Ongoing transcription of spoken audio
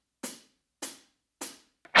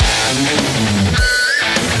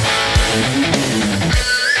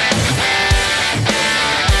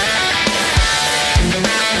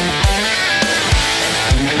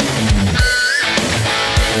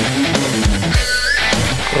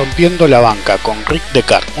Rompiendo la banca con Rick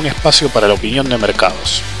Descartes, un espacio para la opinión de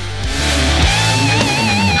mercados.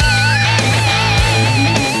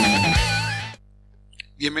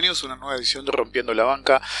 Bienvenidos a una nueva edición de Rompiendo la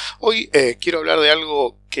Banca. Hoy quiero hablar de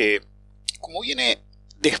algo que, como viene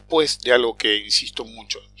después de algo que insisto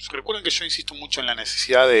mucho. Recuerden que yo insisto mucho en la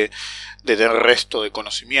necesidad de tener resto de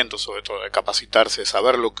conocimiento, sobre todo de capacitarse, de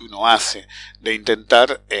saber lo que uno hace, de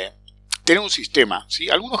intentar tener un sistema,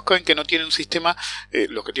 ¿sí? Algunos creen que no tienen un sistema,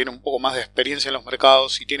 los que tienen un poco más de experiencia en los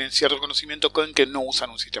mercados y tienen cierto conocimiento creen que no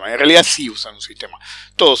usan un sistema. En realidad sí usan un sistema,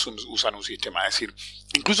 todos usan un sistema, es decir,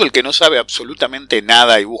 incluso el que no sabe absolutamente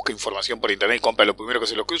nada y busca información por internet y compra lo primero que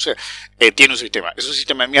se lo cruce, tiene un sistema. ¿Es un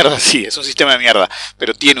sistema de mierda? Sí, es un sistema de mierda,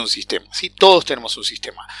 pero tiene un sistema, ¿sí? Todos tenemos un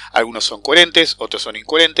sistema. Algunos son coherentes, otros son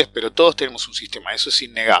incoherentes, pero todos tenemos un sistema, eso es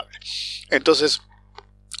innegable. Entonces,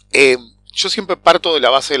 yo siempre parto de la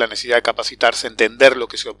base de la necesidad de capacitarse, entender lo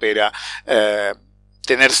que se opera,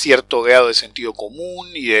 tener cierto grado de sentido común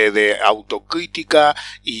y de autocrítica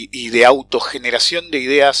y de autogeneración de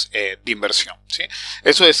ideas de inversión, ¿sí?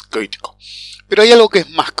 Eso es crítico. Pero hay algo que es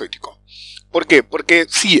más crítico. ¿Por qué? Porque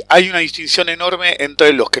sí, hay una distinción enorme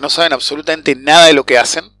entre los que no saben absolutamente nada de lo que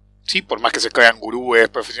hacen, ¿sí? Por más que se crean gurúes,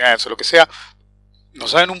 profesionales o lo que sea, no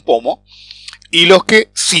saben un pomo, y los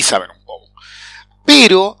que sí saben un pomo.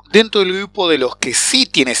 Pero dentro del grupo de los que sí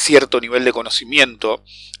tiene cierto nivel de conocimiento,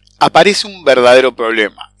 aparece un verdadero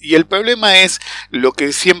problema. Y el problema es lo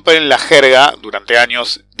que siempre en la jerga, durante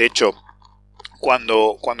años, de hecho,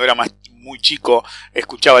 cuando era muy chico,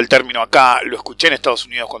 escuchaba el término acá, lo escuché en Estados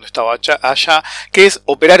Unidos cuando estaba allá, que es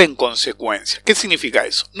operar en consecuencia. ¿Qué significa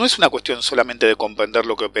eso? No es una cuestión solamente de comprender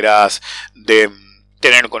lo que operás, de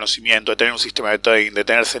tener conocimiento, de tener un sistema de trading, de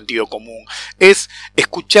tener sentido común, es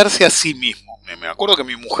escucharse a sí mismo. Me acuerdo que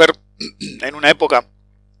mi mujer, en una época,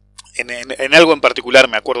 en algo en particular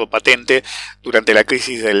me acuerdo patente, durante la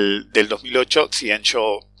crisis del 2008, si bien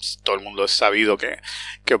todo el mundo ha sabido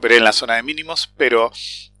que operé en la zona de mínimos, pero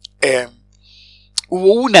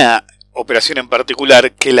hubo una operación en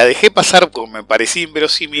particular que la dejé pasar porque me parecía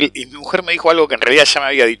inverosímil y mi mujer me dijo algo que en realidad ya me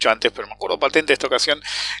había dicho antes, pero me acuerdo patente de esta ocasión,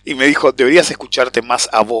 y me dijo: deberías escucharte más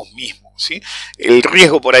a vos mismo, ¿sí? El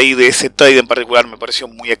riesgo por ahí de ese trade en particular me pareció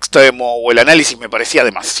muy extremo, o el análisis me parecía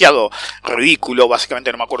demasiado ridículo.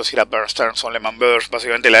 Básicamente no me acuerdo si era Bear Stearns o Lehman Brothers,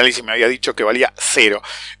 básicamente el análisis me había dicho que valía 0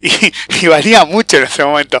 y valía mucho en ese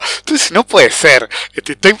momento. Entonces no puede ser,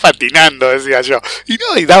 te estoy patinando, decía yo,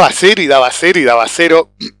 y daba 0 y daba 0 y daba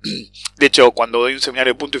 0. De hecho, cuando doy un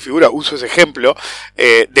seminario de punto y figura, uso ese ejemplo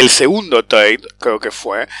del segundo trade, creo que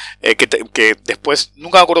fue, que después,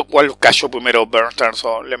 nunca me acuerdo cuál cayó primero, Bear Stearns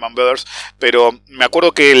o Lehman Brothers, pero me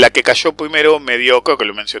acuerdo que la que cayó primero me dio, creo que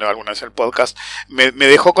lo mencioné alguna vez en el podcast, me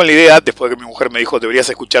dejó con la idea, después de que mi mujer me dijo: deberías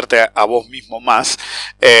escucharte a vos mismo más,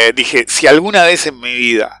 dije, si alguna vez en mi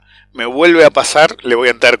vida me vuelve a pasar, le voy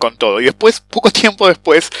a entrar con todo. Y después, poco tiempo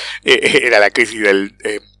después, era la crisis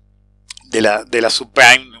de la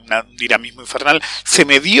subprime, un dinamismo infernal, se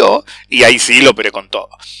me dio y ahí sí lo operé con todo.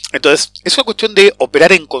 Entonces, es una cuestión de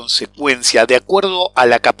operar en consecuencia, de acuerdo a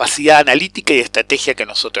la capacidad analítica y estrategia que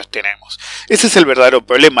nosotros tenemos. Ese es el verdadero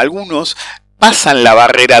problema. Algunos pasan la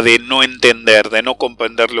barrera de no entender, de no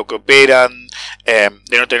comprender lo que operan,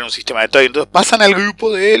 de no tener un sistema de trading. Entonces pasan al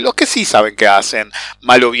grupo de los que sí saben qué hacen,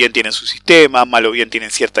 mal o bien tienen su sistema, mal o bien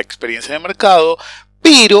tienen cierta experiencia en el mercado.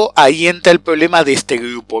 Pero ahí entra el problema de este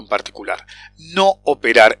grupo en particular, no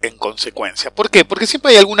operar en consecuencia. ¿Por qué? Porque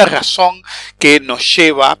siempre hay alguna razón que nos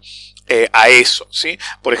lleva a eso, ¿sí?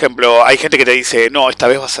 Por ejemplo, hay gente que te dice: no, esta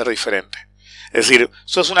vez va a ser diferente. Es decir,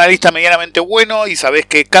 sos un analista medianamente bueno y sabés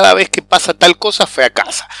que cada vez que pasa tal cosa fue a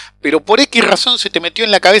casa. Pero por X razón se te metió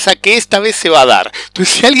en la cabeza que esta vez se va a dar.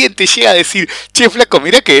 Entonces, si alguien te llega a decir: che, flaco,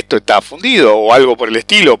 mirá que esto está fundido, o algo por el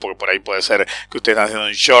estilo, porque por ahí puede ser que ustedes están haciendo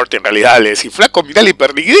un short, en realidad le decís: flaco, mirá la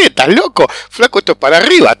hiperliquidez, estás loco, flaco, esto es para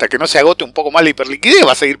arriba, hasta que no se agote un poco más la hiperliquidez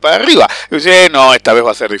va a seguir para arriba. Y dice: no, esta vez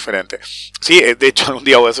va a ser diferente. Sí, de hecho, algún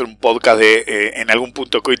día voy a hacer un podcast en algún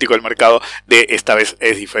punto crítico del mercado de esta vez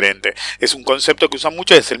es diferente. Es un concepto que usan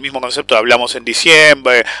mucho, es el mismo concepto que hablamos en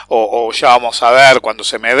diciembre, o ya vamos a ver cuando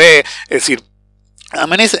se me dé. Es decir,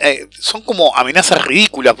 son como amenazas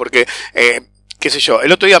ridículas porque, qué sé yo,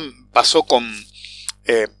 el otro día pasó con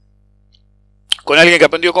alguien que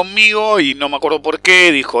aprendió conmigo y no me acuerdo por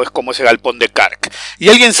qué, dijo: es como ese galpón de Kark. Y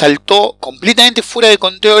alguien saltó completamente fuera de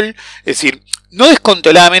control, es decir, no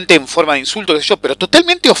descontroladamente en forma de insulto, qué sé yo, pero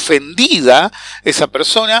totalmente ofendida esa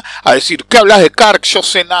persona a decir, ¿qué hablas de Kark? Yo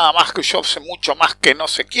sé nada más que yo sé mucho más que no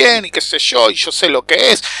sé quién y qué sé yo, y yo sé lo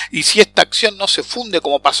que es, y si esta acción no se funde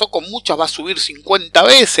como pasó con muchas va a subir 50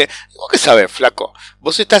 veces. ¿Vos qué sabés, flaco?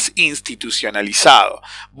 Vos estás institucionalizado.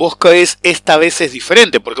 Vos creés esta vez es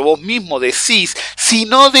diferente, porque vos mismo decís, si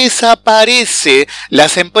no desaparece,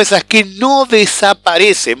 las empresas que no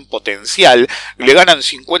desaparecen potencial, le ganan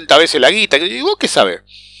 50 veces la guita. ¿Y vos qué sabés?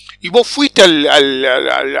 Y vos fuiste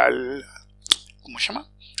 ¿cómo se llama?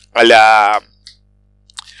 A la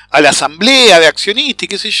asamblea de accionistas y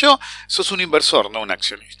qué sé yo, sos un inversor, no un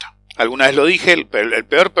accionista. Alguna vez lo dije, el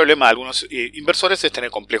peor problema de algunos inversores es tener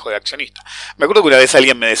complejo de accionista. Me acuerdo que una vez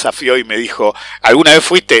alguien me desafió y me dijo, ¿alguna vez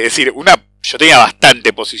fuiste? Es decir, yo tenía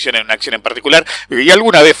bastante posición en una acción en particular, y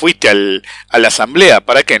alguna vez fuiste a la asamblea.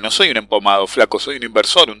 ¿Para qué? No soy un empomado, flaco, soy un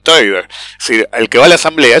inversor, un trader. Es decir, el que va a la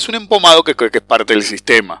asamblea es un empomado que es parte del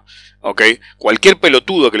sistema. ¿Ok? Cualquier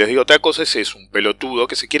pelotudo que les diga otra cosa es un pelotudo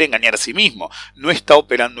que se quiere engañar a sí mismo, no está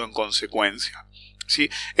operando en consecuencia. ¿Sí?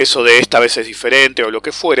 Eso de esta vez es diferente o lo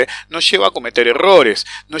que fuere, nos lleva a cometer errores,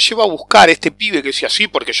 nos lleva a buscar este pibe que decía así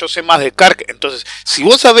porque yo sé más de Kark. Entonces, si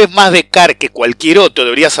vos sabés más de Kark que cualquier otro,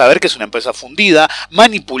 deberías saber que es una empresa fundida,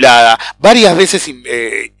 manipulada, varias veces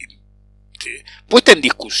puesta en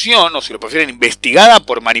discusión, o si lo prefieren, investigada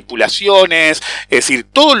por manipulaciones. Es decir,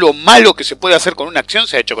 todo lo malo que se puede hacer con una acción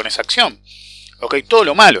se ha hecho con esa acción. ¿Ok? Todo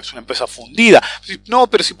lo malo, es una empresa fundida. No,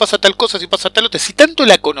 pero si pasa tal cosa, si pasa tal otra. Si tanto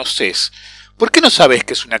la conoces, ¿por qué no sabés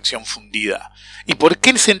que es una acción fundida? ¿Y por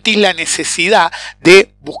qué sentís la necesidad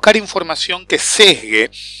de buscar información que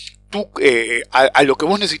sesgue a lo que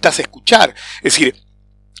vos necesitas escuchar? Es decir,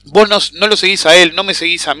 vos no lo seguís a él, no me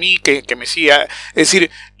seguís a mí, que me siga. Es decir,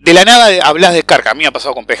 de la nada hablas de Kark. A mí me ha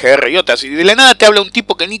pasado con PGR y otras. Y de la nada te habla un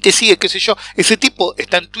tipo que ni te sigue, qué sé yo. Ese tipo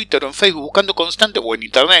está en Twitter o en Facebook buscando o en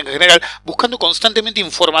Internet en general, buscando constantemente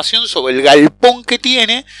información sobre el galpón que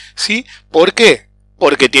tiene. ¿Sí? ¿Por qué?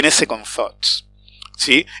 Porque tiene second thoughts.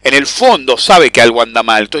 ¿Sí? En el fondo sabe que algo anda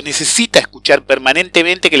mal, entonces necesita escuchar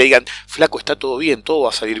permanentemente que le digan, flaco, está todo bien, todo va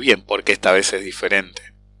a salir bien, porque esta vez es diferente.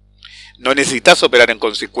 No necesitas operar en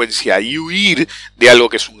consecuencia y huir de algo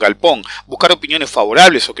que es un galpón. Buscar opiniones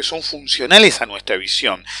favorables o que son funcionales a nuestra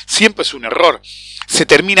visión siempre es un error. Se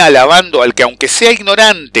termina alabando al que, aunque sea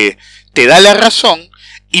ignorante, te da la razón,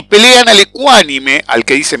 y pelean al ecuánime, al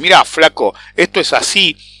que dice, mira, flaco, esto es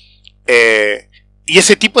así, y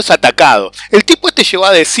ese tipo es atacado. El tipo te llevó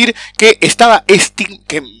a decir que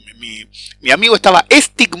mi amigo estaba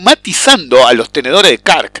estigmatizando a los tenedores de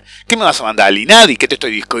Kark. ¿Qué me vas a mandar al INADI? ¿Qué te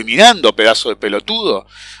estoy discriminando, pedazo de pelotudo?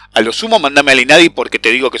 A lo sumo mandame al INADI porque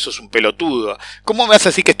te digo que sos un pelotudo. ¿Cómo me vas a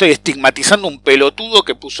decir que estoy estigmatizando a un pelotudo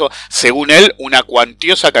que puso, según él, una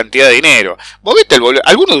cuantiosa cantidad de dinero? ¿Vos viste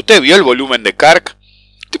 ¿Alguno de ustedes vio el volumen de Kark?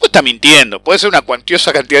 El tipo está mintiendo. Puede ser una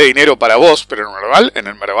cuantiosa cantidad de dinero para vos, pero en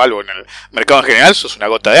el Merval o en el mercado en general sos una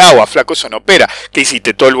gota de agua, flaco, eso no opera. ¿Qué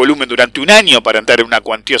hiciste, todo el volumen durante un año para entrar en una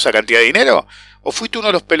cuantiosa cantidad de dinero? ¿O fuiste uno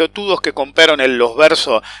de los pelotudos que compraron los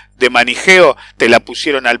versos de Manigeo, te la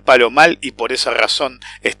pusieron al palo mal y por esa razón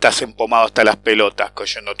estás empomado hasta las pelotas,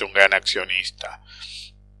 creyéndote un gran accionista?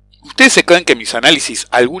 ¿Ustedes se creen que mis análisis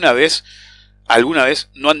alguna vez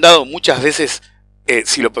no han dado muchas veces,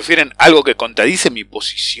 si lo prefieren, algo que contradice mi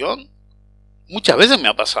posición? Muchas veces me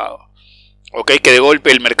ha pasado. ¿Ok? Que de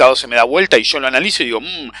golpe el mercado se me da vuelta y yo lo analizo y digo,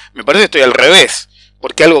 me parece que estoy al revés,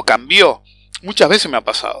 porque algo cambió. Muchas veces me ha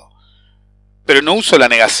pasado. Pero no uso la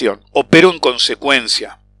negación, opero en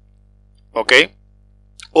consecuencia. ¿Ok?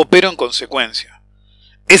 Opero en consecuencia.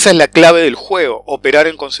 Esa es la clave del juego, operar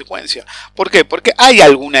en consecuencia. ¿Por qué? Porque hay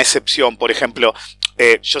alguna excepción. Por ejemplo,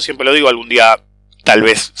 yo siempre lo digo, algún día tal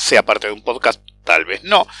vez sea parte de un podcast, tal vez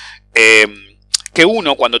no, que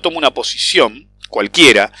uno cuando toma una posición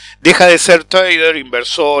cualquiera, deja de ser trader,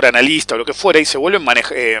 inversor, analista o lo que fuera y se vuelve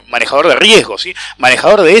manejador de riesgos, ¿sí?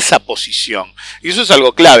 Manejador de esa posición. Y eso es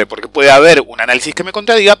algo clave porque puede haber un análisis que me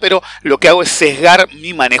contradiga, pero lo que hago es sesgar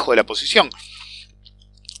mi manejo de la posición.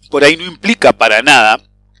 Por ahí no implica para nada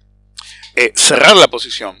cerrar la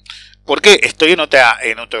posición, porque estoy en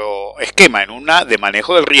otro esquema, en una de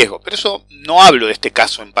manejo del riesgo. Pero eso no hablo de este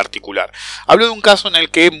caso en particular. Hablo de un caso en el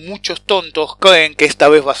que muchos tontos creen que esta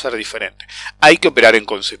vez va a ser diferente. Hay que operar en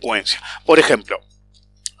consecuencia. Por ejemplo,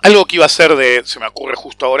 algo que iba a ser se me ocurre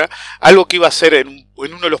justo ahora, algo que iba a ser en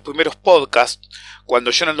uno de los primeros podcasts, cuando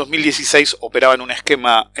yo en el 2016 operaba en un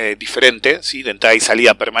esquema diferente, ¿sí? De entrada y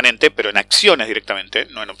salida permanente, pero en acciones directamente,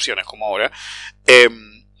 no en opciones como ahora.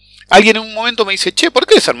 alguien en un momento me dice, che, ¿por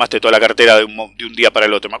qué desarmaste toda la cartera de un día para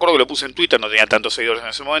el otro? Me acuerdo que lo puse en Twitter, no tenía tantos seguidores en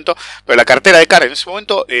ese momento, pero la cartera de cara en ese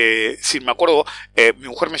momento, sí, me acuerdo, mi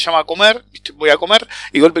mujer me llama a comer, voy a comer,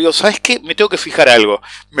 y de golpe digo, ¿sabes qué? Me tengo que fijar algo.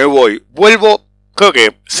 Me voy, vuelvo, creo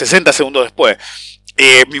que 60 segundos después.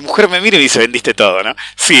 Mi mujer me mira y me dice, vendiste todo, ¿no?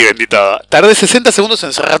 Sí, vendí todo. Tardé 60 segundos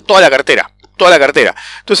en cerrar toda la cartera. Toda la cartera.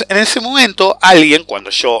 Entonces, en ese momento, alguien,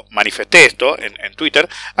 cuando yo manifesté esto en Twitter,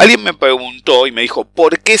 alguien me preguntó y me dijo,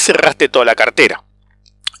 ¿por qué cerraste toda la cartera?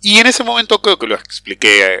 Y en ese momento creo que lo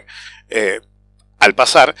expliqué al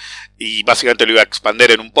pasar, y básicamente lo iba a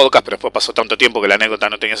expander en un podcast, pero después pasó tanto tiempo que la anécdota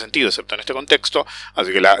no tenía sentido, excepto en este contexto,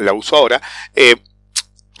 así que la uso ahora.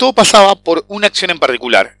 Todo pasaba por una acción en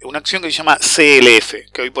particular, una acción que se llama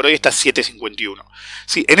CLF, que hoy por hoy está 7.51.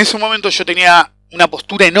 Sí, en ese momento yo tenía una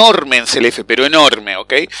postura enorme en CLF, pero enorme,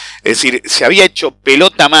 ¿ok? Es decir, se había hecho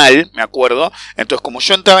pelota mal, me acuerdo, entonces como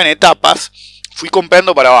yo entraba en etapas, fui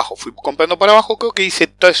comprando para abajo, creo que hice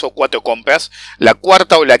 3 o 4 compras, la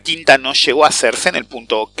cuarta o la quinta no llegó a hacerse en el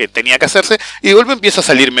punto que tenía que hacerse, y de golpe empieza a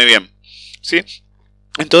salirme bien, ¿sí?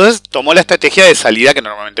 Entonces tomó la estrategia de salida que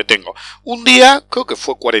normalmente tengo. Un día, creo que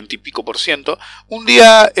fue 40 y pico %, un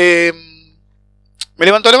día me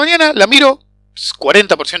levanto a la mañana, la miro,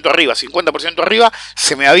 40% arriba, 50% arriba,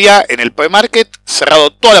 se me había en el pre-market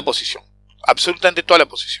cerrado toda la posición, absolutamente toda la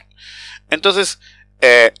posición. Entonces,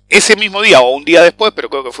 ese mismo día o un día después, pero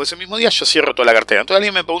creo que fue ese mismo día, yo cierro toda la cartera. Entonces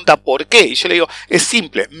alguien me pregunta ¿por qué? Y yo le digo, es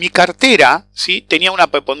simple, mi cartera, ¿sí?, tenía una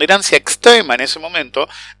preponderancia extrema en ese momento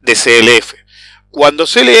de CLF. Cuando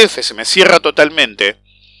CLF se me cierra totalmente,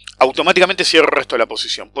 automáticamente cierro el resto de la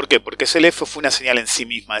posición. ¿Por qué? Porque CLF fue una señal en sí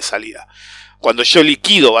misma de salida. Cuando yo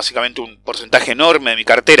liquido básicamente un porcentaje enorme de mi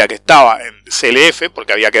cartera que estaba en CLF,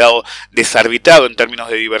 porque había quedado desarbitrado en términos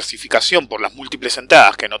de diversificación por las múltiples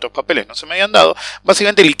entradas que en otros papeles no se me habían dado,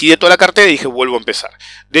 básicamente liquidé toda la cartera y dije vuelvo a empezar.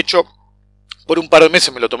 De hecho, por un par de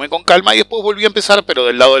meses me lo tomé con calma y después volví a empezar, pero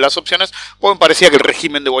del lado de las opciones, porque me parecía que el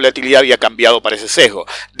régimen de volatilidad había cambiado para ese sesgo.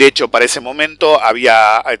 De hecho, para ese momento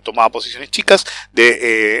había tomado posiciones chicas.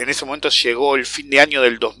 En ese momento llegó el fin de año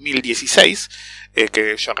del 2016,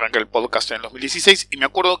 que yo arranqué el podcast en el 2016, y me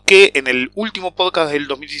acuerdo que en el último podcast del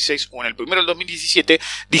 2016, o en el primero del 2017,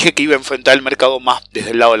 dije que iba a enfrentar el mercado más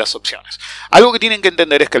desde el lado de las opciones. Algo que tienen que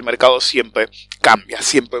entender es que el mercado siempre cambia,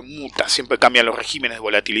 siempre muta, siempre cambian los regímenes de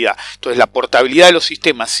volatilidad. Entonces la portabilidad de los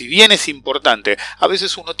sistemas, si bien es importante, a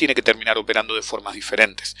veces uno tiene que terminar operando de formas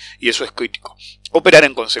diferentes, y eso es crítico. Operar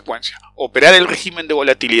en consecuencia. Operar el régimen de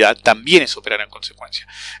volatilidad también es operar en consecuencia.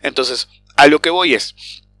 Entonces, a lo que voy es,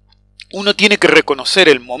 uno tiene que reconocer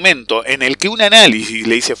el momento en el que un análisis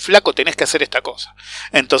le dice, flaco, tenés que hacer esta cosa.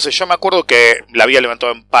 Entonces yo me acuerdo que la había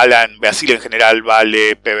levantado en pala en Brasil en general,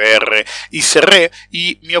 Vale, PBR, y cerré,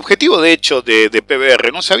 y mi objetivo de hecho de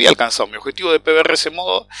PBR no se había alcanzado. Mi objetivo de PBR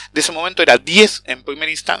de ese momento era 10 en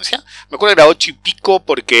primera instancia, me acuerdo que era 8 y pico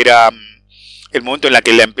porque era el momento en la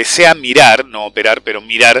que la empecé a mirar, no operar, pero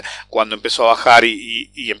mirar cuando empezó a bajar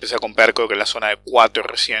y empecé a comprar, creo que en la zona de 4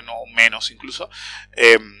 recién, o menos incluso,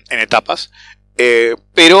 en etapas.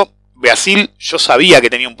 Pero Brasil yo sabía que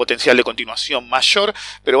tenía un potencial de continuación mayor,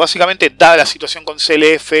 pero básicamente, dada la situación con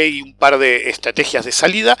CLF y un par de estrategias de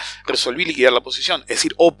salida, resolví liquidar la posición. Es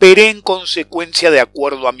decir, operé en consecuencia de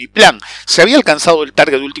acuerdo a mi plan. ¿Se había alcanzado el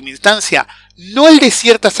target de última instancia? No el de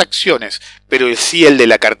ciertas acciones, pero sí el de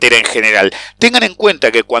la cartera en general. Tengan en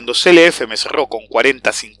cuenta que cuando CLF me cerró con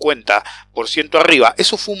 40-50% arriba,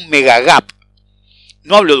 eso fue un mega gap.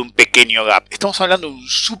 No hablo de un pequeño gap, estamos hablando de un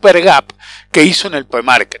super gap que hizo en el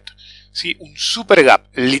pre-market. ¿Sí? Un super gap,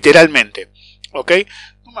 literalmente. ¿Ok?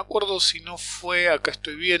 No me acuerdo si no fue, acá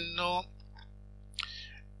estoy viendo,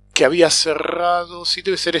 que había cerrado, sí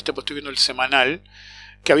debe ser este, pues estoy viendo el semanal,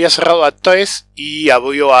 que había cerrado a 3 y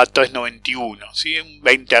abrió a 3.91, ¿sí? Un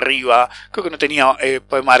 20 arriba, creo que no tenía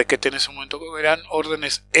pre-market en ese momento, creo que eran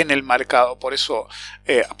órdenes en el mercado, por eso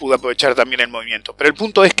pude aprovechar también el movimiento. Pero el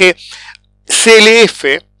punto es que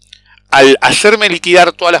CLF, al hacerme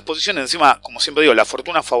liquidar todas las posiciones, encima, como siempre digo, la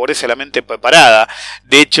fortuna favorece a la mente preparada.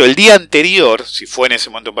 De hecho, el día anterior, si fue en ese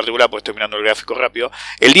momento en particular, porque estoy mirando el gráfico rápido,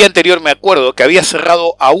 el día anterior me acuerdo que había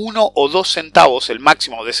cerrado a 1 o 2 centavos, el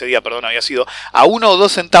máximo de ese día, perdón, había sido a 1 o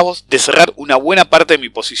 2 centavos de cerrar una buena parte de mi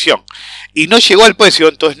posición. Y no llegó al precio,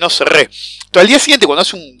 entonces no cerré. Entonces, al día siguiente, cuando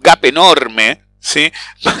hace un gap enorme, ¿sí?,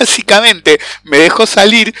 básicamente me dejó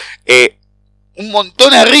salir un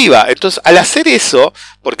montón arriba. Entonces, al hacer eso,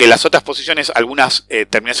 porque las otras posiciones, algunas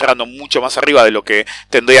terminé cerrando mucho más arriba de lo que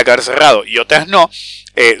tendría que haber cerrado y otras no,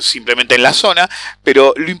 simplemente en la zona,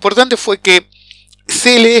 pero lo importante fue que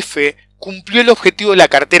CLF, cumplió el objetivo de la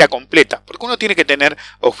cartera completa, porque uno tiene que tener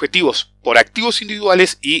objetivos por activos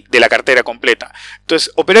individuales y de la cartera completa.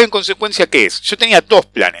 Entonces, operar en consecuencia, ¿qué es? Yo tenía dos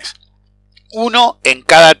planes. Uno en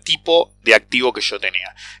cada tipo de activo que yo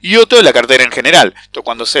tenía. Y otro de la cartera en general. Entonces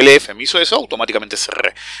cuando CLF me hizo eso, automáticamente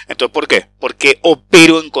cerré. Entonces, ¿por qué? Porque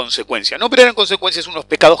opero en consecuencia. No operar en consecuencia es uno de los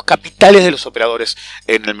pecados capitales de los operadores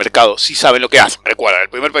en el mercado. Si saben lo que hacen. Recuerda, el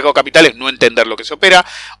primer pecado capital es no entender lo que se opera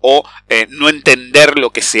o no entender lo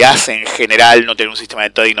que se hace en general, no tener un sistema de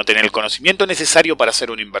trading, no tener el conocimiento necesario para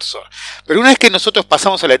ser un inversor. Pero una vez que nosotros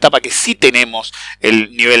pasamos a la etapa que sí tenemos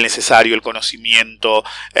el nivel necesario, el conocimiento,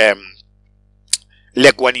 la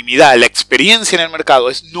ecuanimidad, la experiencia en el mercado,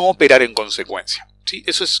 es no operar en consecuencia. ¿Sí?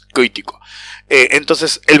 Eso es crítico.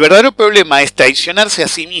 Entonces, el verdadero problema es traicionarse a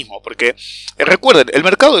sí mismo, porque recuerden, el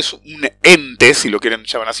mercado es un ente, si lo quieren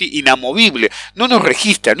llamar así, inamovible, no nos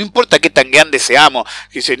registra, no importa qué tan grande seamos,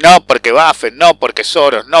 que dice, no, porque Buffett, no, porque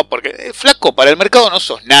Soros, no, porque... flaco, para el mercado no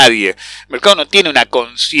sos nadie, el mercado no tiene una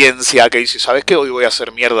conciencia que dice, ¿sabes qué? Hoy voy a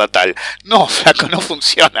hacer mierda tal. No, flaco, no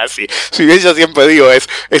funciona así. Si bien yo siempre digo,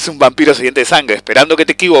 es un vampiro sediento de sangre, esperando que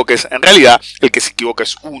te equivoques, en realidad, el que se equivoca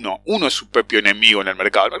es uno es su propio enemigo en el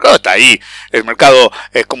mercado está ahí. El mercado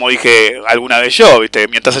es como dije alguna vez yo, ¿viste?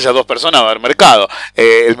 Mientras haya dos personas va a haber mercado.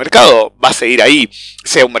 El mercado va a seguir ahí,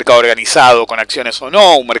 sea un mercado organizado con acciones o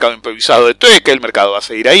no, un mercado improvisado de trueque, el mercado va a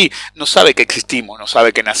seguir ahí. No sabe que existimos, no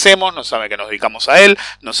sabe que nacemos, no sabe que nos dedicamos a él,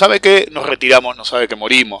 no sabe que nos retiramos, no sabe que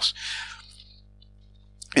morimos.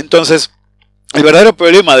 Entonces, el verdadero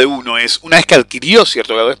problema de uno es, una vez que adquirió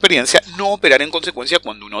cierto grado de experiencia, no operar en consecuencia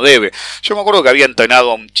cuando uno debe. Yo me acuerdo que había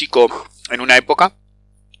entrenado a un chico en una época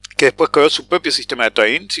que después creó su propio sistema de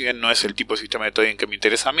trading, si bien no es el tipo de sistema de trading que me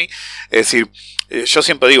interesa a mí. Es decir, yo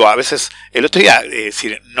siempre digo, a veces, el otro día, es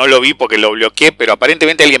decir, no lo vi porque lo bloqueé, pero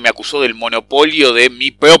aparentemente alguien me acusó del monopolio de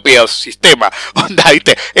mi propio sistema. Onda,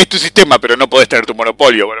 ¿viste? Es tu sistema, pero no podés tener tu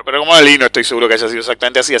monopolio. Bueno, pero como leí, no estoy seguro que haya sido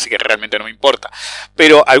exactamente así que realmente no me importa.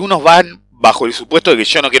 Pero algunos van bajo el supuesto de que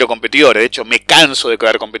yo no quiero competidores. De hecho, me canso de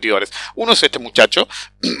crear competidores. Uno es este muchacho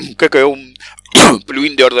que creó un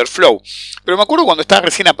plugin de order flow. Pero me acuerdo cuando estaba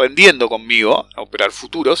recién aprendiendo conmigo a operar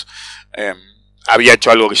futuros, había hecho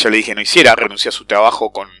algo que yo le dije no hiciera, renuncié a su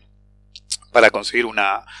trabajo para conseguir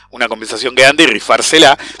una compensación grande y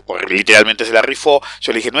rifársela, porque literalmente se la rifó.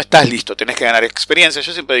 Yo le dije, no estás listo, tenés que ganar experiencia.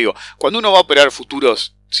 Yo siempre digo, cuando uno va a operar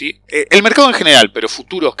futuros, ¿sí? El mercado en general, pero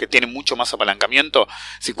futuros que tienen mucho más apalancamiento,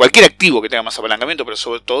 si cualquier activo que tenga más apalancamiento, pero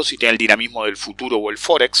sobre todo si tiene el dinamismo del futuro o el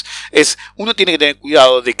forex, uno tiene que tener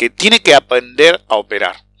cuidado de que tiene que aprender a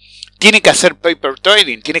operar. Tiene que hacer paper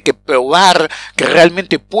trading, tiene que probar que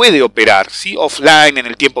realmente puede operar, ¿sí? Offline, en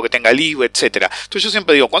el tiempo que tenga libre, etc. Entonces yo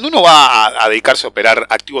siempre digo, cuando uno va a dedicarse a operar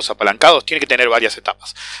activos apalancados, tiene que tener varias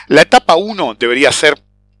etapas. La etapa 1 debería ser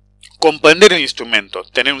comprender el instrumento,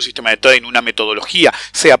 tener un sistema de trading, una metodología,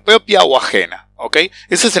 sea propia o ajena, ¿ok?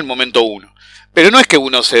 Ese es el momento 1. Pero no es que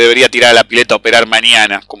uno se debería tirar a la pileta a operar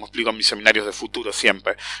mañana, como explico en mis seminarios de futuro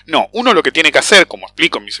siempre. No, uno lo que tiene que hacer, como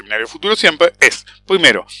explico en mis seminarios de futuro siempre, es,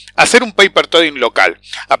 primero, hacer un paper trading local.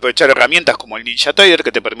 Aprovechar herramientas como el Ninja Trader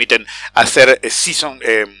que te permiten hacer session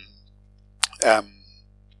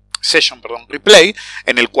replay,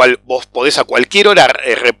 en el cual vos podés a cualquier hora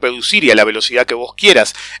reproducir y a la velocidad que vos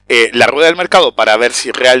quieras la rueda del mercado para ver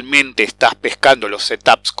si realmente estás pescando los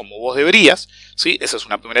setups como vos deberías, ¿sí? Esa es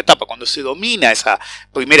una primera etapa. Cuando se domina esa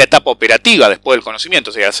primera etapa operativa después del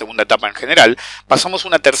conocimiento, o sea, la segunda etapa en general, pasamos a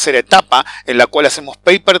una tercera etapa en la cual hacemos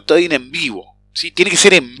paper trading en vivo. ¿Sí? Tiene que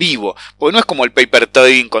ser en vivo, porque no es como el paper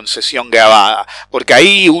trading con sesión grabada, porque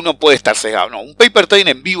ahí uno puede estar sesgado. No, un paper trading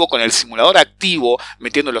en vivo con el simulador activo,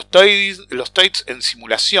 metiendo los trades en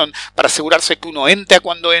simulación para asegurarse que uno entra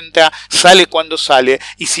cuando entra, sale cuando sale,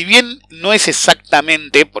 y si bien no es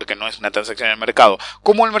exactamente, porque no es una transacción en el mercado,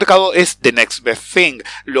 como el mercado es the next best thing,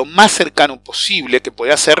 lo más cercano posible que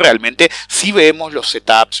puede hacer realmente si vemos los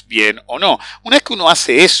setups bien o no. Una vez que uno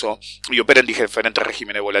hace eso y opera en diferentes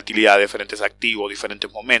regímenes de volatilidad, diferentes activos,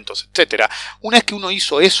 diferentes momentos, etcétera. Una vez que uno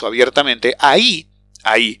hizo eso abiertamente, ahí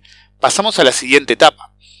pasamos a la siguiente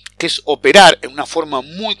etapa, que es operar en una forma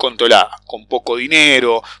muy controlada, con poco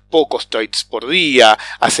dinero, pocos trades por día,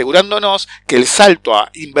 asegurándonos que el salto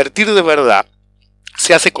a invertir de verdad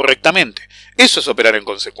se hace correctamente. Eso es operar en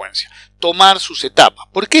consecuencia, tomar sus etapas.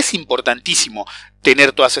 ¿Por qué es importantísimo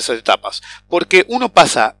tener todas esas etapas? Porque uno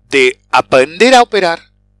pasa de aprender a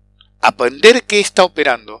operar, aprender qué está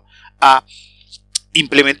operando, a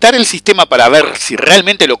implementar el sistema para ver si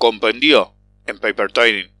realmente lo comprendió en paper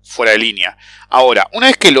trading fuera de línea. Ahora, una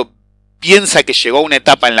vez que lo piensa que llegó a una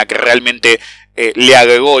etapa en la que realmente le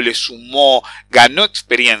agregó, le sumó, ganó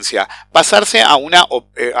experiencia, pasarse a un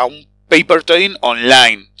paper trading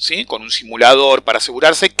online, ¿sí? Con un simulador para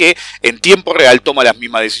asegurarse que en tiempo real toma las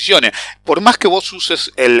mismas decisiones. Por más que vos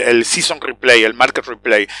uses el season replay, el market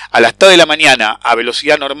replay, a las 3 de la mañana a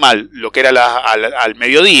velocidad normal, lo que era al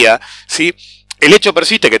mediodía, ¿sí? El hecho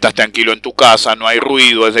persiste que estás tranquilo en tu casa, no hay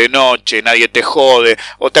ruido, es de noche, nadie te jode.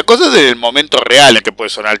 Otra cosa es el momento real en que puede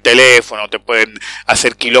sonar el teléfono, te pueden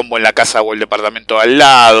hacer quilombo en la casa o el departamento al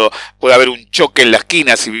lado, puede haber un choque en la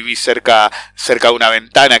esquina si vivís cerca de una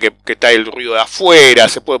ventana que está el ruido de afuera,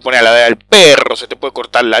 se puede poner a ladrar el perro, se te puede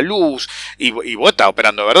cortar la luz y vos estás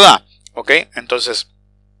operando de verdad, ¿ok? Entonces,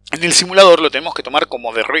 en el simulador lo tenemos que tomar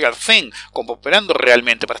como the real thing, como operando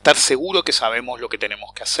realmente, para estar seguro que sabemos lo que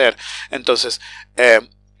tenemos que hacer. Entonces,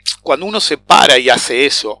 cuando uno se para y hace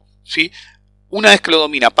eso, ¿sí? Una vez que lo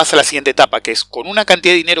domina, pasa a la siguiente etapa, que es con una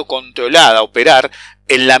cantidad de dinero controlada, operar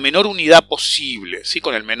en la menor unidad posible, ¿sí?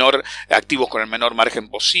 Con el menor activos, con el menor margen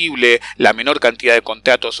posible, la menor cantidad de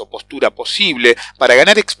contratos o postura posible, para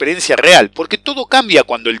ganar experiencia real, porque todo cambia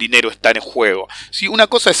cuando el dinero está en juego, ¿sí? Una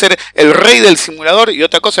cosa es ser el rey del simulador y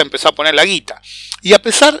otra cosa es empezar a poner la guita. Y a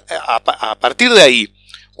partir de ahí,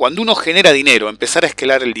 cuando uno genera dinero, empezar a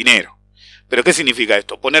escalar el dinero. ¿Pero qué significa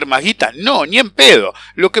esto? ¿Poner más guita? No, ni en pedo.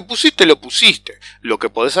 Lo que pusiste, lo pusiste. Lo que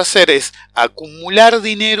podés hacer es acumular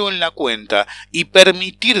dinero en la cuenta y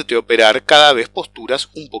permitirte operar cada vez posturas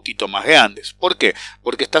un poquito más grandes. ¿Por qué?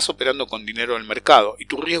 Porque estás operando con dinero en el mercado y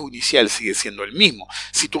tu riesgo inicial sigue siendo el mismo.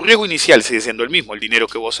 Si tu riesgo inicial sigue siendo el mismo, el dinero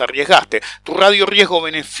que vos arriesgaste, tu radio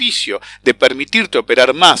riesgo-beneficio de permitirte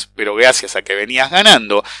operar más, pero gracias a que venías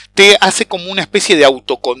ganando, te hace como una especie de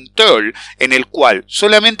autocontrol en el cual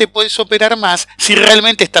solamente puedes operar más si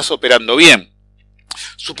realmente estás operando bien.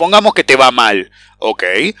 Supongamos que te va mal, ok,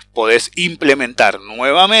 podés implementar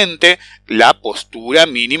nuevamente la postura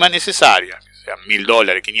mínima necesaria, que sean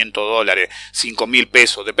 $1.000, $500,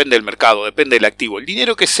 $5.000, depende del mercado, depende del activo, el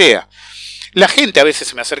dinero que sea. La gente a veces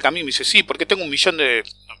se me acerca a mí y me dice, sí, porque tengo 1 millón de...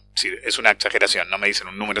 Sí, es una exageración, no me dicen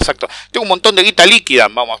un número exacto. Tengo un montón de guita líquida,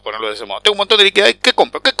 vamos a ponerlo de ese modo. Tengo un montón de líquida, ¿qué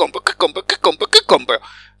compro? ¿Qué compro? ¿Qué compro? ¿Qué compro? ¿Qué compro?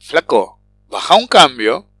 Flaco, baja un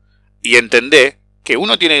cambio y entendé que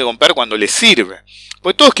uno tiene que comprar cuando le sirve.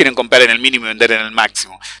 Porque todos quieren comprar en el mínimo y vender en el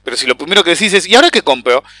máximo. Pero si lo primero que decís es, ¿y ahora qué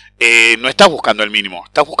compro? No estás buscando el mínimo,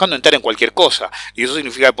 estás buscando entrar en cualquier cosa. Y eso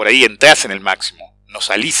significa que por ahí entras en el máximo, no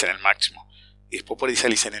salís en el máximo. Y después por ahí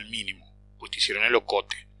salís en el mínimo, pues te hicieron el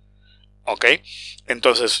ocote. ¿Ok?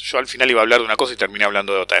 Entonces yo al final iba a hablar de una cosa y terminé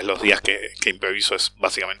hablando de otra. Los días que improviso es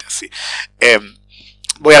básicamente así.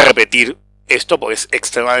 Voy a repetir esto porque es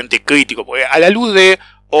extremadamente crítico. Porque a la luz de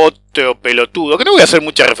otro pelotudo, que no voy a hacer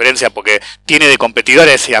mucha referencia porque tiene de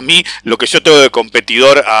competidores y a mí lo que yo tengo de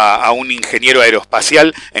competidor a un ingeniero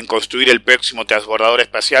aeroespacial en construir el próximo transbordador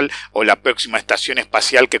espacial o la próxima estación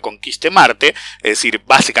espacial que conquiste Marte, es decir,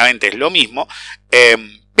 básicamente es lo mismo,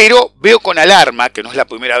 pero veo con alarma, que no es la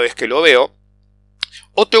primera vez que lo veo,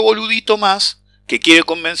 otro boludito más que quiere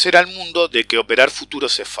convencer al mundo de que operar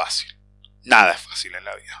futuros es fácil. Nada es fácil en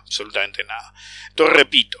la vida, absolutamente nada. Entonces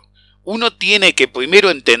repito, uno tiene que primero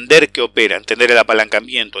entender qué opera, entender el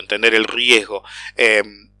apalancamiento, entender el riesgo,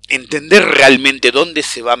 entender realmente dónde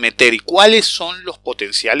se va a meter y cuáles son los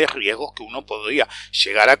potenciales riesgos que uno podría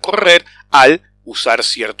llegar a correr al usar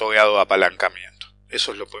cierto grado de apalancamiento.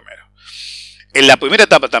 Eso es lo primero. En la primera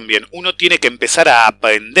etapa también uno tiene que empezar a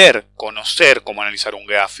aprender, conocer cómo analizar un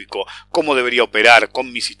gráfico, cómo debería operar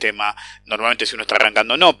con mi sistema, normalmente si uno está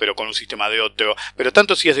arrancando no, pero con un sistema de otro, pero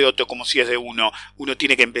tanto si es de otro como si es de uno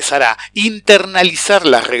tiene que empezar a internalizar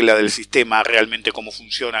las reglas del sistema, realmente cómo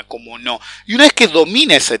funciona, cómo no, y una vez que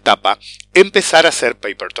domina esa etapa, empezar a hacer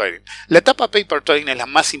paper trading. La etapa paper trading es la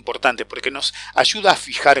más importante porque nos ayuda a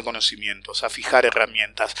fijar conocimientos, a fijar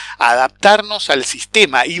herramientas, a adaptarnos al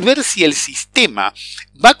sistema y ver si el sistema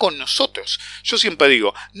va con nosotros. Yo siempre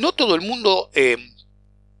digo, no todo el mundo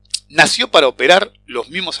nació para operar los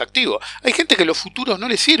mismos activos. Hay gente que los futuros no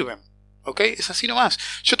les sirven, ¿ok? Es así nomás.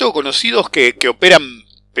 Yo tengo conocidos que operan,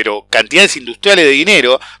 pero cantidades industriales de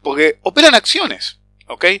dinero, porque operan acciones.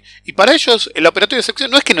 ¿Ok? Y para ellos el operatorio de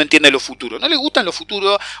sección no es que no entienda los futuros, no les gustan los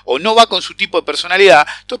futuros o no va con su tipo de personalidad,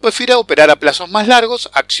 entonces prefiere operar a plazos más largos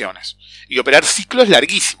acciones y operar ciclos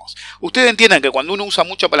larguísimos. Ustedes entiendan que cuando uno usa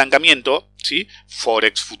mucho apalancamiento, ¿sí?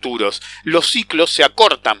 Forex, futuros, los ciclos se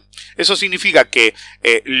acortan. Eso significa que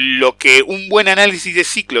lo que un buen análisis de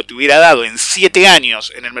ciclo te hubiera dado en 7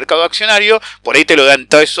 años en el mercado accionario, por ahí te lo dan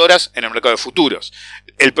 3 horas en el mercado de futuros.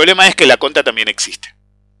 El problema es que la contra también existe.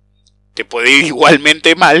 Te puede ir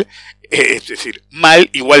igualmente mal, es decir, mal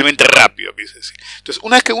igualmente rápido, quise decir. Entonces,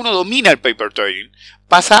 una vez que uno domina el paper trading,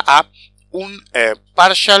 pasa a un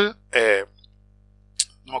partial,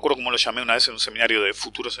 no me acuerdo cómo lo llamé una vez en un seminario de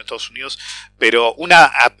futuros en Estados Unidos, pero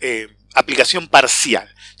una aplicación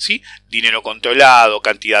parcial, ¿sí? Dinero controlado,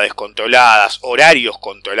 cantidades controladas, horarios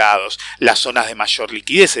controlados, las zonas de mayor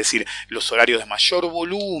liquidez, es decir, los horarios de mayor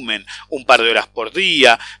volumen, un par de horas por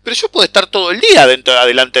día. Pero yo puedo estar todo el día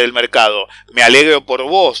delante del mercado. Me alegro por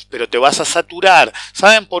vos, pero te vas a saturar.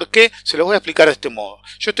 ¿Saben por qué? Se los voy a explicar de este modo.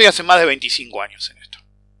 Yo estoy hace más de 25 años en esto,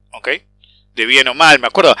 ¿ok? De bien o mal, me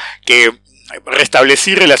acuerdo que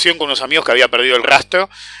restablecí relación con unos amigos que había perdido el rastro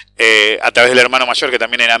a través del hermano mayor, que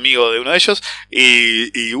también era amigo de uno de ellos,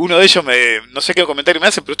 y uno de ellos no sé qué comentario me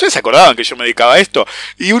hace, pero ustedes se acordaban que yo me dedicaba a esto,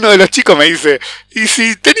 y uno de los chicos me dice, y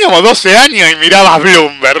si teníamos 12 años y mirabas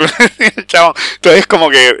Bloomberg. Entonces es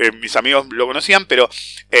como que mis amigos lo conocían, pero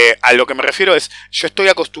a lo que me refiero es, yo estoy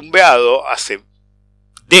acostumbrado hace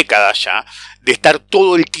décadas ya, de estar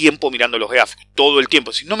todo el tiempo mirando los gráficos, todo el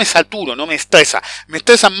tiempo. Si no me saturo, no me estresa. Me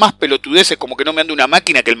estresan más pelotudeces como que no me ande una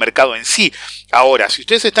máquina que el mercado en sí. Ahora, si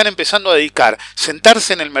ustedes están empezando a dedicar,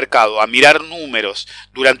 sentarse en el mercado, a mirar números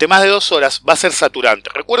durante más de 2 horas, va a ser saturante.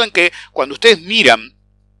 Recuerden que cuando ustedes miran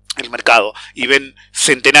el mercado y ven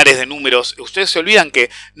centenares de números, ustedes se olvidan que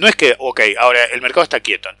no es que, ok, ahora el mercado está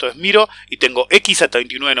quieto, entonces miro y tengo X a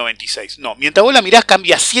 39.96. No, mientras vos la mirás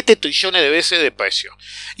cambia 7 trillones de veces de precio.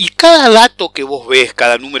 Y cada dato que vos ves,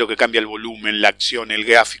 cada número que cambia el volumen, la acción, el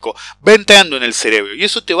gráfico, va entrando en el cerebro y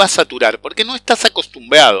eso te va a saturar porque no estás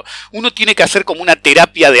acostumbrado. Uno tiene que hacer como una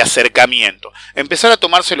terapia de acercamiento. Empezar a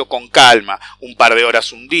tomárselo con calma, un par de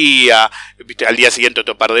horas un día, al día siguiente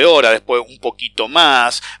otro par de horas, después un poquito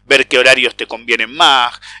más, ver qué horarios te convienen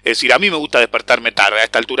más. Es decir, a mí me gusta despertarme tarde. A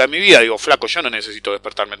esta altura de mi vida digo, flaco, yo no necesito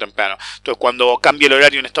despertarme temprano. Entonces cuando cambie el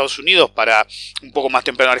horario en Estados Unidos para un poco más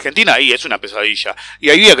temprano en Argentina, ahí es una pesadilla. Y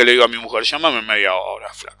hay días que le digo a mi mujer, llámame en media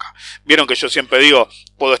hora, flaca. Vieron que yo siempre digo,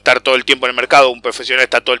 puedo estar todo el tiempo en el mercado, un profesional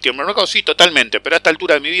está todo el tiempo en el mercado. Sí, totalmente, pero a esta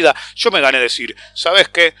altura de mi vida yo me gané decir, ¿sabes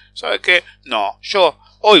qué? ¿Sabes qué? No, yo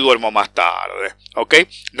hoy duermo más tarde, ¿ok?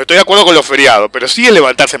 No estoy de acuerdo con los feriados, pero sí es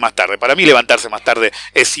levantarse más tarde. Para mí levantarse más tarde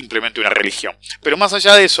es simplemente una religión. Pero más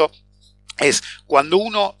allá de eso, es cuando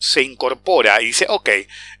uno se incorpora y dice, ok,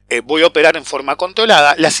 voy a operar en forma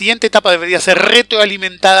controlada, la siguiente etapa debería ser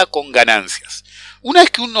retroalimentada con ganancias. Una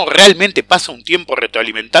vez que uno realmente pasa un tiempo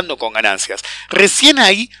retroalimentando con ganancias, recién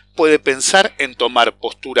ahí puede pensar en tomar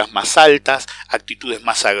posturas más altas, actitudes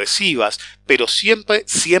más agresivas, pero siempre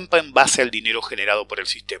en base al dinero generado por el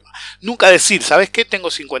sistema. Nunca decir, ¿sabes qué? Tengo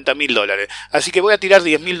 $50.000, así que voy a tirar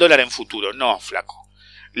 $10.000 en futuro. No, flaco.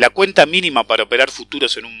 La cuenta mínima para operar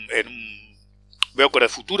futuros en un broker de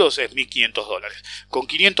futuros es $1.500. Con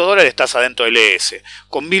 $500 estás adentro del ES.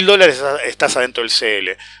 Con $1.000 estás adentro del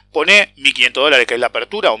CL. Poné $1.500 que es la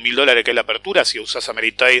apertura o $1.000 que es la apertura. Si usas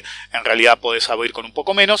Ameritrade en realidad podés abrir con un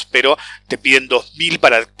poco menos, pero te piden $2.000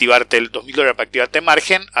 para activarte el $2.000 para activarte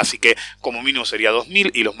margen, así que como mínimo sería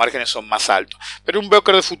 $2.000 y los márgenes son más altos. Pero un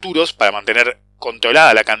broker de futuros, para mantener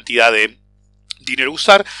controlada la cantidad de dinero a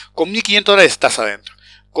usar, con $1.500 estás adentro.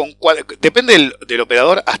 Depende del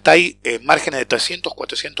operador, hasta hay márgenes de $300,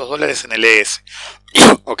 $400 en el ES.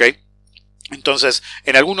 ¿Ok? Entonces,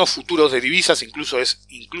 en algunos futuros de divisas es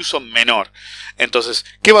incluso menor. Entonces,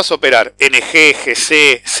 ¿qué vas a operar? ¿NG,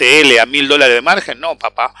 GC, CL a $1.000 de margen? No,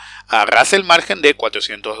 papá. Agarrás el margen de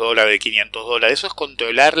 $400, de $500. Eso es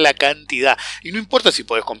controlar la cantidad. Y no importa si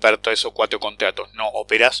podés comprar 3 o 4 contratos. No,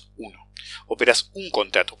 operás uno. Operás un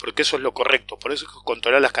contrato, porque eso es lo correcto. Por eso es que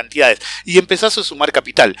controlar las cantidades. Y empezás a sumar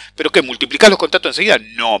capital. ¿Pero qué? ¿Multiplicás los contratos enseguida?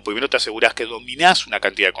 No, primero te asegurás que dominás una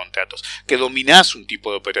cantidad de contratos, que dominás un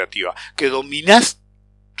tipo de operativa, que dominás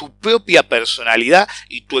tu propia personalidad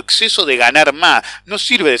y tu exceso de ganar más. No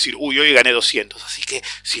sirve decir, uy, hoy gané 200, así que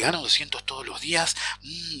si gano 200 todos los días,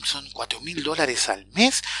 son $4.000 al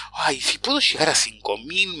mes. Ay, si puedo llegar a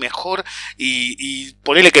 5.000 mejor y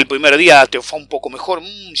ponerle que el primer día te fue un poco mejor,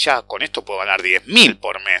 ya con esto puedo ganar 10.000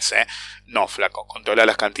 por mes, ¿eh? No, flaco, controla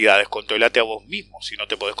las cantidades, controlate a vos mismo. Si no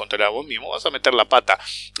te podés controlar a vos mismo, vas a meter la pata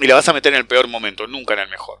y la vas a meter en el peor momento, nunca en el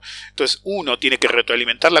mejor. Entonces uno tiene que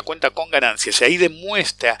retroalimentar la cuenta con ganancias y ahí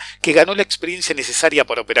demuestra que ganó la experiencia necesaria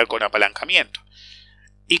para operar con apalancamiento.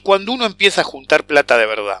 Y cuando uno empieza a juntar plata de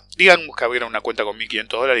verdad, digamos que abrieron una cuenta con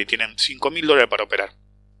 $1.500 y tienen $5.000 para operar.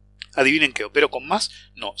 Adivinen qué, ¿opero con más?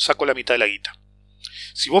 No, saco la mitad de la guita.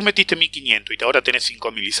 Si vos metiste 1.500 y ahora tenés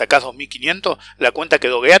 5.000 y sacás 2.500, la cuenta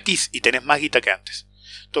quedó gratis y tenés más guita que antes.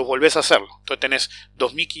 Entonces volvés a hacerlo. Entonces tenés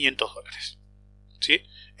 $2.500, ¿sí?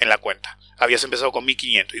 En la cuenta. Habías empezado con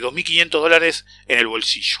 1.500 y $2.500 en el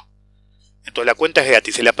bolsillo. Entonces la cuenta es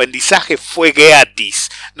gratis. El aprendizaje fue gratis.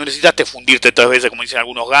 No necesitaste fundirte 3 veces como dicen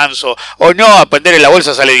algunos gansos. O no, aprender en la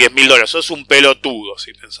bolsa sale $10.000. Sos un pelotudo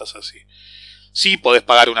si pensás así. Sí, podés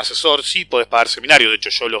pagar un asesor, sí, podés pagar seminario, de hecho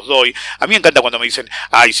yo los doy. A mí me encanta cuando me dicen,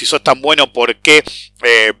 ay, si sos tan bueno, ¿por qué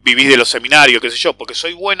vivís de los seminarios? Qué sé yo, porque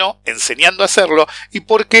soy bueno enseñando a hacerlo y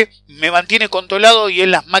porque me mantiene controlado y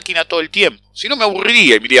en las máquinas todo el tiempo. Si no me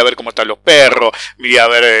aburriría y me iría a ver cómo están los perros, me iría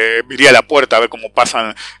a la puerta a ver cómo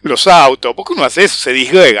pasan los autos. ¿Por qué uno hace eso? Se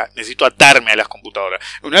disgrega. Necesito atarme a las computadoras.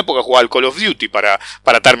 En una época jugaba al Call of Duty para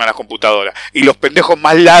atarme a las computadoras. Y los pendejos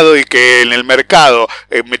más lados y que en el mercado,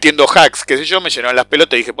 metiendo hacks, qué sé yo, me llenaron las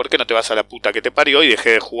pelotas y dije, ¿por qué no te vas a la puta que te parió? Y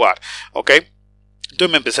dejé de jugar. ¿Ok?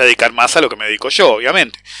 Entonces me empecé a dedicar más a lo que me dedico yo,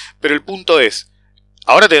 obviamente. Pero el punto es,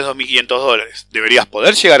 ahora tenés $2.500. Deberías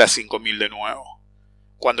poder llegar a 5.000 de nuevo.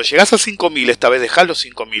 Cuando llegás a 5.000, esta vez dejás los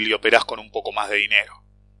 5.000 y operás con un poco más de dinero.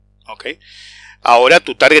 ¿Ok? Ahora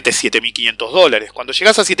tu target es $7.500. Cuando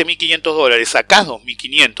llegás a $7.500, sacás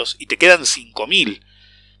 2.500 y te quedan 5.000.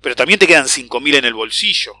 Pero también te quedan 5.000 en el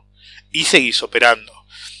bolsillo. Y seguís operando.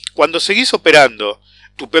 Cuando seguís operando,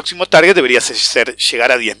 tu próximo target debería ser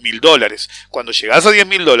llegar a $10.000. Cuando llegás a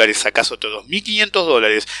 $10.000, sacás otros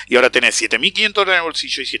 $2.500 y ahora tenés $7.500 en el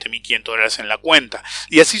bolsillo y $7.500 en la cuenta.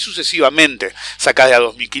 Y así sucesivamente. Sacás de a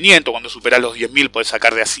 2.500, cuando superás los 10.000 podés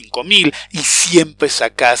sacar de a 5.000 y siempre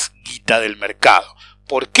sacás guita del mercado.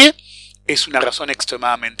 ¿Por qué? Es una razón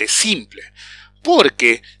extremadamente simple.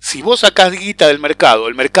 Porque si vos sacás guita del mercado,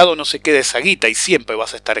 el mercado no se queda esa guita y siempre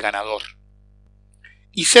vas a estar ganador.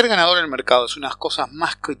 Y ser ganador en el mercado es una de las cosas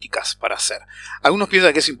más críticas para hacer. Algunos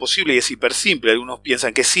piensan que es imposible y es hiper simple, algunos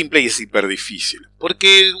piensan que es simple y es hiper difícil.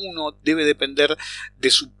 Porque uno debe depender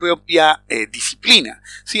de su propia disciplina.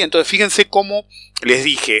 ¿Sí? Entonces fíjense cómo les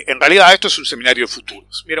dije, en realidad esto es un seminario de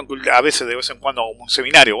futuros. Vieron que a veces de vez en cuando hago un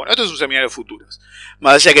seminario. Bueno, esto es un seminario de futuros.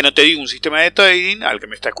 Más allá que no te digo un sistema de trading, al que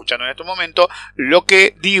me está escuchando en este momento, lo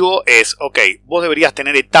que digo es, ok, vos deberías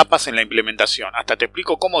tener etapas en la implementación. Hasta te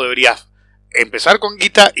explico cómo deberías empezar con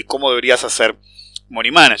guita y cómo deberías hacer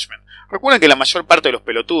money management. Recuerden que la mayor parte de los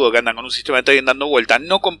pelotudos que andan con un sistema de trading dando vueltas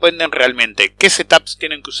no comprenden realmente qué setups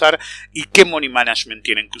tienen que usar y qué money management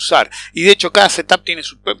tienen que usar. Y de hecho cada setup tiene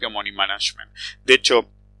su propio money management. De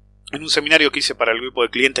hecho, en un seminario que hice para el grupo de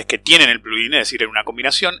clientes que tienen el plugin, es decir, en una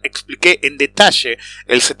combinación, expliqué en detalle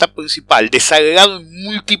el setup principal, desagregado en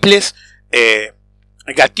múltiples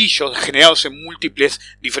gatillos generados en múltiples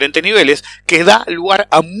diferentes niveles, que da lugar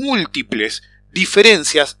a múltiples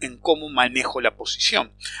diferencias en cómo manejo la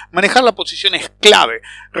posición. Manejar la posición es clave.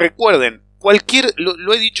 Recuerden,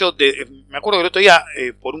 lo he dicho, me acuerdo que el otro día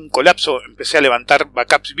por un colapso empecé a levantar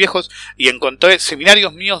backups viejos y encontré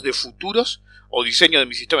seminarios míos de futuros o diseño de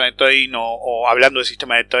mi sistema de trading o hablando de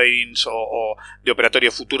sistema de trading o de operatorio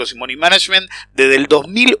de futuros y money management desde el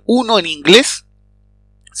 2001 en inglés,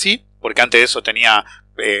 ¿sí? Porque antes de eso tenía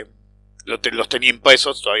los tenía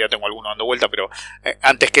impresos, todavía tengo algunos dando vuelta, pero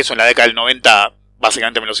antes que eso, en la década del 90,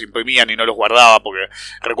 básicamente me los imprimían y no los guardaba, porque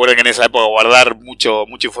recuerden que en esa época guardar mucha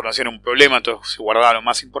información era un problema, entonces se guardaba lo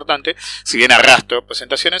más importante, si bien arrastro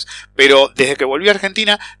presentaciones, pero desde que volví a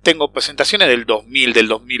Argentina tengo presentaciones del 2000, del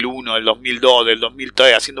 2001, del 2002, del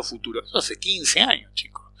 2003, haciendo futuros. Eso hace 15 años,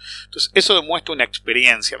 chicos. Entonces eso demuestra una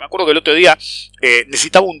experiencia. Me acuerdo que el otro día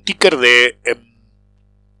necesitaba un ticker de...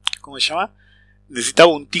 ¿cómo se llama?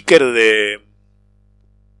 Necesitaba un ticker de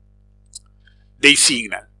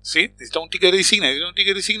eSignal, ¿sí? Necesitaba un ticker de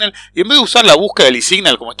eSignal, y en vez de usar la búsqueda del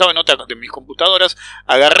eSignal, como estaba en otra de mis computadoras,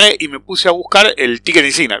 agarré y me puse a buscar el ticker de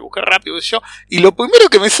eSignal, busqué rápido eso, y lo primero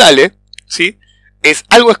que me sale, ¿sí? Es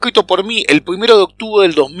algo escrito por mí el 1 de octubre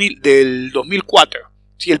del 2004.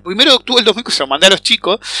 ¿Sí? El 1 de octubre del 2004, se lo mandé a los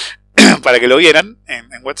chicos para que lo vieran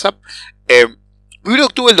en WhatsApp. 1 de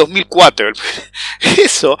octubre del 2004.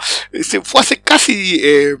 Eso fue hace casi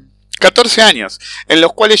 14 años, en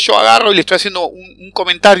los cuales yo agarro y le estoy haciendo un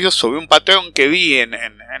comentario sobre un patrón que vi en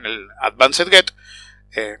el Advanced Get.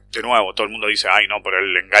 De nuevo, todo el mundo dice, ay no, pero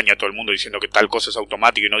él engaña a todo el mundo diciendo que tal cosa es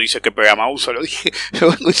automática y no dice qué programa uso. Lo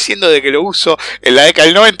vengo diciendo de que lo uso en la década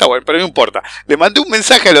del 90, bueno, pero no importa. Le mandé un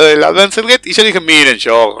mensaje a lo del Advanced Get y yo dije, miren,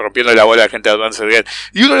 yo rompiendo la bola a la gente de Advanced Get.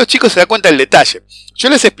 Y uno de los chicos se da cuenta del detalle. Yo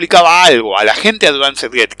les explicaba algo a la gente de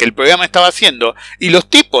Advanced Get que el programa estaba haciendo y los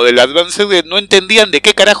tipos del Advanced Get no entendían de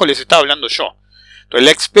qué carajo les estaba hablando yo. Entonces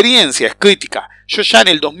la experiencia es crítica. Yo ya en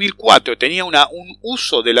el 2004 tenía un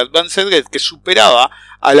uso del Advanced Get que superaba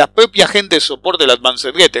a la propia gente de soporte del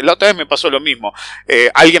Advanced Get. La otra vez me pasó lo mismo.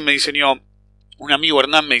 Alguien me diseñó, un amigo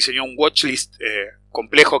Hernán me diseñó un watchlist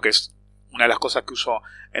complejo, que es una de las cosas que uso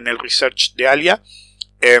en el research de Alia.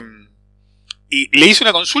 Y le hice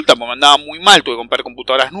una consulta porque me andaba muy mal, tuve que comprar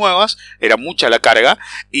computadoras nuevas, era mucha la carga,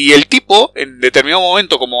 y el tipo, en determinado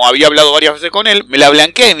momento, como había hablado varias veces con él, me la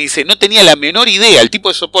blanquea y me dice, no tenía la menor idea, el tipo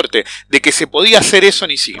de soporte, de que se podía hacer eso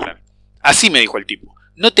en eSignal. Así me dijo el tipo.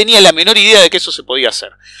 No tenía la menor idea de que eso se podía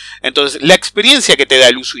hacer. Entonces, la experiencia que te da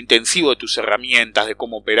el uso intensivo de tus herramientas, de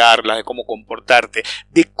cómo operarlas, de cómo comportarte,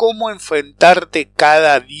 de cómo enfrentarte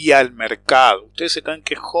cada día al mercado. Ustedes se creen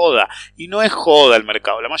que es joda, y no es joda el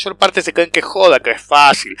mercado. La mayor parte se creen que es joda, que es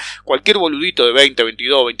fácil. Cualquier boludito de 20,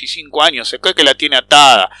 22, 25 años se cree que la tiene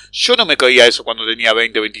atada. Yo no me creía eso cuando tenía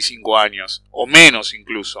 20, 25 años, o menos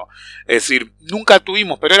incluso. Es decir, nunca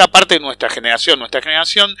tuvimos, pero era parte de nuestra generación. Nuestra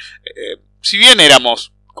generación, si bien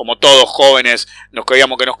éramos, como todos jóvenes, nos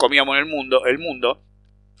creíamos que nos comíamos el mundo,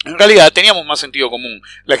 en realidad teníamos más sentido común.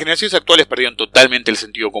 Las generaciones actuales perdieron totalmente el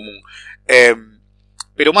sentido común.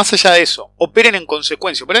 Pero más allá de eso, operen en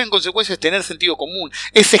consecuencia. Operar en consecuencia es tener sentido común,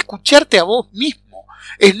 es escucharte a vos mismo,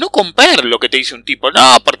 es no comprar lo que te dice un tipo.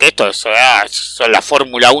 No, porque esto es la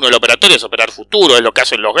Fórmula 1 del operatorio, es operar futuro, es lo que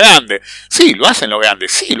hacen los grandes. Sí, lo hacen los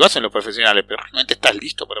grandes, sí, lo hacen los profesionales, pero ¿realmente estás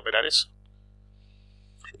listo para operar eso?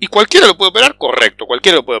 ¿Y cualquiera lo puede operar? Correcto,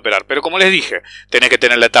 cualquiera lo puede operar. Pero como les dije, tenés que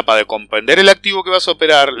tener la etapa de comprender el activo que vas a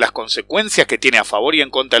operar, las consecuencias que tiene a favor y en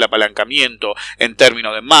contra del apalancamiento, en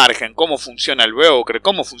términos de margen, cómo funciona el broker,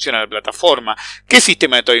 cómo funciona la plataforma, qué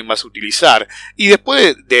sistema de trading vas a utilizar. Y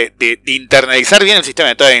después de internalizar bien el sistema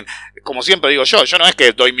de trading, como siempre digo yo no es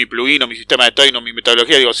que doy mi plugin o mi sistema de trading o mi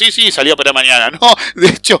metodología, digo, sí, salí a operar mañana. No, de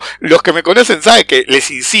hecho, los que me conocen saben que les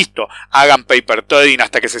insisto, hagan paper trading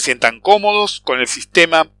hasta que se sientan cómodos con el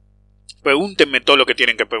sistema. Pregúntenme todo lo que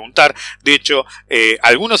tienen que preguntar. De hecho,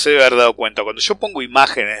 algunos se deben haber dado cuenta. Cuando yo pongo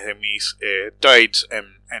imágenes de mis trades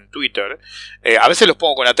en Twitter, a veces los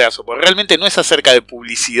pongo con atraso, porque realmente no es acerca de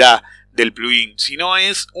publicidad del plugin, sino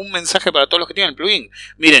es un mensaje para todos los que tienen el plugin.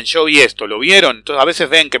 Miren, yo vi esto, ¿lo vieron? Entonces a veces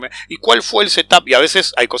ven que ¿y cuál fue el setup? Y a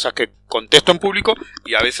veces hay cosas que contesto en público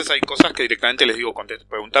y a veces hay cosas que directamente les digo,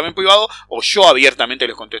 pregúntame en privado, o yo abiertamente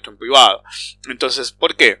les contesto en privado. Entonces,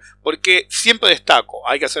 ¿por qué? Porque siempre destaco,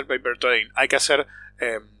 hay que hacer paper trading, hay que hacer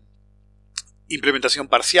implementación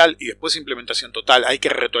parcial y después implementación total, hay que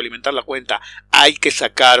retroalimentar la cuenta, hay que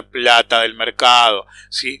sacar plata del mercado,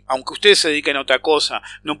 ¿sí? Aunque ustedes se dediquen a otra cosa,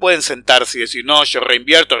 no pueden sentarse y decir, no, yo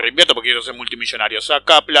reinvierto porque quiero ser multimillonario.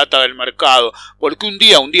 Saca plata del mercado, porque un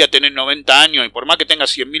día tenés 90 años y por más que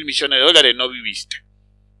tengas 100.000 millones de dólares no viviste.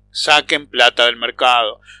 Saquen plata del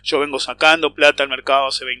mercado. Yo vengo sacando plata del mercado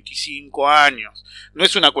hace 25 años. No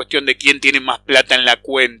es una cuestión de quién tiene más plata en la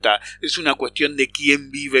cuenta, es una cuestión de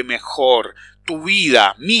quién vive mejor. Tu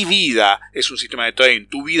vida, mi vida, es un sistema de trading.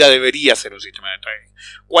 Tu vida debería ser un sistema de trading.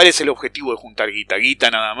 ¿Cuál es el objetivo de juntar guita?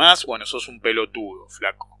 ¿Guita nada más? Bueno, sos un pelotudo,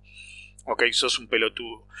 flaco. Ok, sos un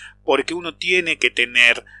pelotudo. Porque uno tiene que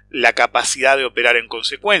tener la capacidad de operar en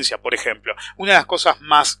consecuencia. Por ejemplo, una de las cosas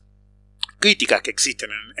más críticas que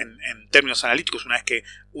existen en términos analíticos, una vez que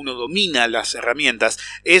uno domina las herramientas,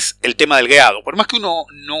 es el tema del guiado. Por más que uno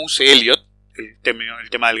no use Elliott, el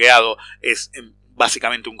tema del guiado es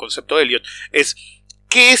básicamente un concepto de Elliott, es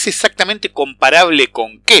 ¿qué es exactamente comparable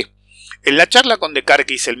con qué? En la charla con Descartes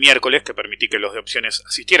que hice el miércoles, que permití que los de opciones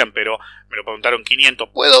asistieran, pero me lo preguntaron 500,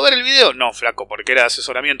 ¿puedo ver el video? No, flaco, porque era de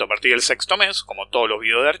asesoramiento a partir del sexto mes, como todos los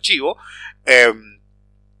videos de archivo.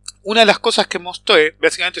 Una de las cosas que mostré,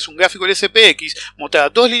 básicamente es un gráfico del SPX, mostraba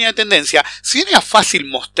dos líneas de tendencia. Si bien era fácil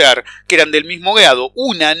mostrar que eran del mismo grado,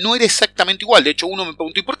 una no era exactamente igual. De hecho, uno me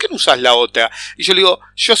preguntó, ¿y por qué no usas la otra? Y yo le digo,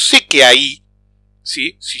 yo sé que ahí,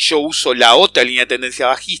 ¿sí? Si yo uso la otra línea de tendencia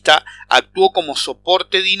bajista, actuó como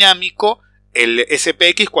soporte dinámico el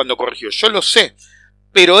SPX cuando corrigió. Yo lo sé,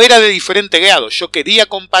 pero era de diferente grado. Yo quería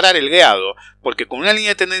comparar el grado, porque con una línea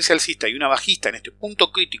de tendencia alcista y una bajista en este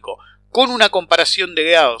punto crítico, con una comparación de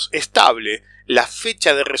grados estable, la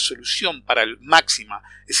fecha de resolución para el máxima,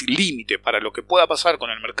 es decir, límite para lo que pueda pasar con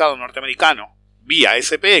el mercado norteamericano vía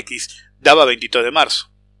SPX, daba 23 de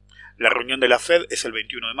marzo. La reunión de la Fed es el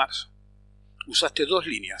 21 de marzo. Usaste dos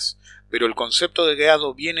líneas, pero el concepto de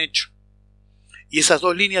grado bien hecho. Y esas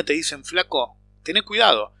dos líneas te dicen, flaco, tené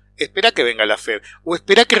cuidado, espera que venga la Fed, o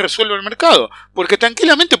espera que resuelva el mercado, porque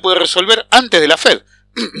tranquilamente puede resolver antes de la Fed,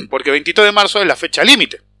 porque 23 de marzo es la fecha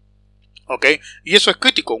límite. ¿Ok? Y eso es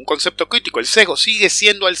crítico, un concepto crítico. El sesgo sigue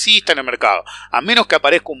siendo alcista en el mercado. A menos que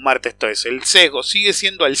aparezca un martes 13. El sesgo sigue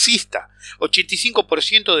siendo alcista.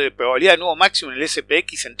 85% de probabilidad de nuevo máximo en el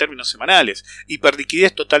SPX en términos semanales.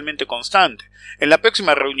 Hiperliquidez totalmente constante. En la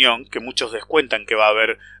próxima reunión, que muchos descuentan que va a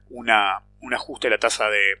haber un ajuste de la tasa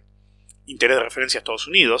de interés de referencia a Estados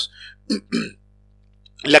Unidos,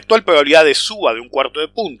 la actual probabilidad de suba de un cuarto de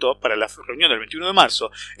punto para la reunión del 21 de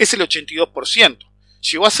marzo es el 82%.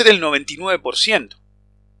 Llegó a ser el 99%.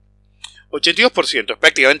 82%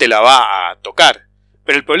 prácticamente la va a tocar.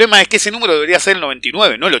 Pero el problema es que ese número debería ser el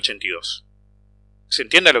 99, no el 82. ¿Se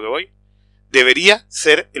entiende a lo que voy? Debería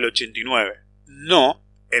ser el 89, no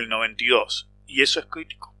el 92. Y eso es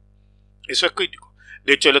crítico. Eso es crítico.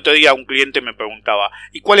 De hecho, el otro día un cliente me preguntaba,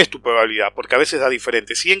 ¿y cuál es tu probabilidad? Porque a veces da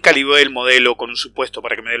diferente. Si calibré el modelo con un supuesto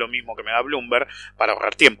para que me dé lo mismo que me da Bloomberg, para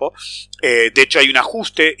ahorrar tiempo, de hecho hay un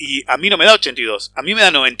ajuste y a mí no me da 82, a mí me da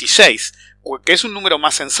 96, que es un número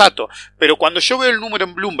más sensato. Pero cuando yo veo el número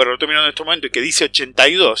en Bloomberg, lo estoy mirando en este momento, y que dice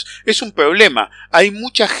 82, es un problema. Hay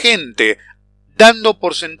mucha gente dando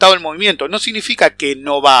por sentado el movimiento. No significa que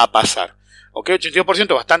no va a pasar. Ok, 82% es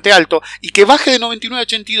bastante alto, y que baje de 99 a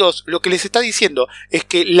 82, lo que les está diciendo es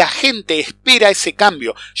que la gente espera ese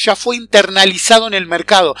cambio, ya fue internalizado en el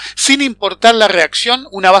mercado, sin importar la reacción.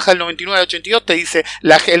 Una baja del 99 a 82 te dice,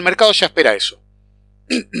 el mercado ya espera eso.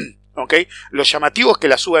 Ok, lo llamativo es que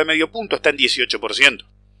la suba de medio punto está en 18%,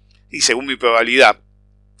 y según mi probabilidad,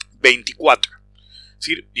 24%. Es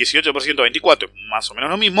decir, 18% 24 es más o menos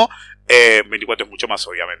lo mismo, 24 es mucho más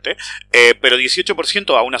obviamente, pero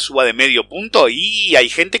 18% a una suba de medio punto, y hay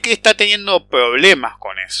gente que está teniendo problemas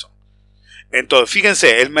con eso. Entonces,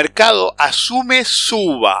 fíjense, el mercado asume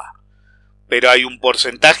suba, pero hay un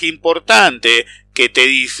porcentaje importante que te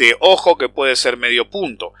dice, ojo que puede ser medio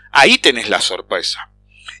punto. Ahí tenés la sorpresa.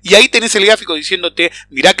 Y ahí tenés el gráfico diciéndote,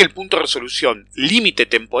 mirá que el punto de resolución límite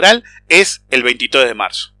temporal es el 23 de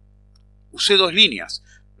marzo. Usé 2 líneas,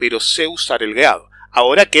 pero sé usar el grado.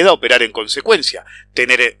 Ahora queda operar en consecuencia,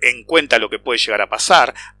 tener en cuenta lo que puede llegar a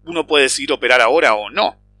pasar. Uno puede decidir operar ahora o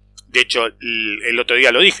no. De hecho, el otro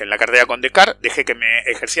día lo dije, en la cartera con Descar, dejé que me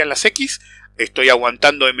ejercían las X, estoy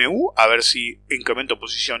aguantando MU, a ver si incremento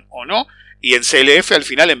posición o no, y en CLF al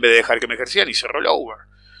final, en vez de dejar que me ejercían, hice rollover.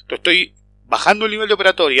 Entonces estoy bajando el nivel de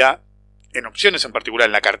operatoria, en opciones en particular,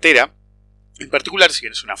 en la cartera, en particular, si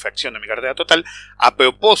bien es una fracción de mi cartera total, a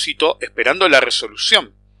propósito, esperando la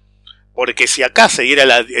resolución. Porque si acá se diera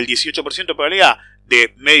el 18% de probabilidad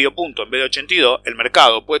de medio punto en vez de 82, el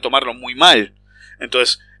mercado puede tomarlo muy mal.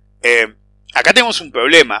 Entonces, acá tenemos un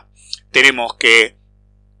problema. Tenemos que,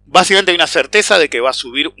 básicamente hay una certeza de que va a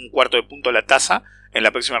subir un cuarto de punto la tasa en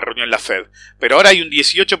la próxima reunión de la Fed. Pero ahora hay un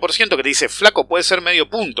 18% que te dice, flaco, puede ser medio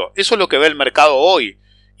punto. Eso es lo que ve el mercado hoy.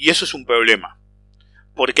 Y eso es un problema.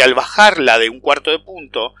 Porque al bajarla de un cuarto de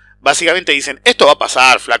punto, básicamente dicen, esto va a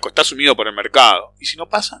pasar, flaco, está asumido por el mercado. ¿Y si no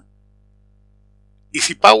pasa? ¿Y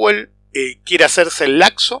si Powell quiere hacerse el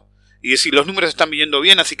laxo y decir, los números están viniendo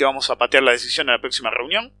bien, así que vamos a patear la decisión en la próxima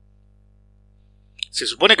reunión? Se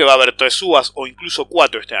supone que va a haber 3 subas o incluso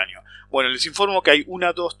 4 este año. Bueno, les informo que hay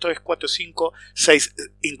 1, 2, 3, 4, 5, 6,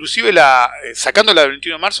 inclusive sacando la del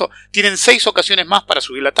 21 de marzo, tienen 6 ocasiones más para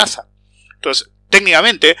subir la tasa. Entonces,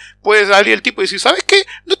 técnicamente, puedes abrir el tipo y decir, ¿sabes qué?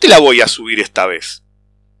 No te la voy a subir esta vez.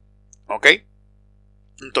 ¿Ok?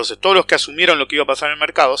 Entonces, todos los que asumieron lo que iba a pasar en el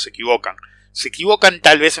mercado se equivocan. Se equivocan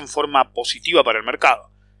tal vez en forma positiva para el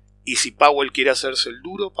mercado. Y si Powell quiere hacerse el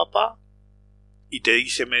duro, papá, y te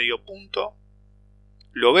dice medio punto,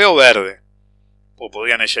 lo veo verde. O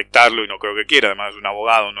podrían eyectarlo y no creo que quiera. Además es un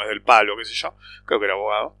abogado, no es del palo, qué sé yo. Creo que era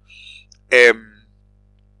abogado.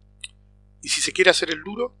 Y si se quiere hacer el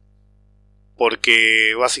duro,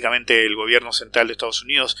 porque básicamente el gobierno central de Estados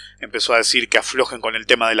Unidos empezó a decir que aflojen con el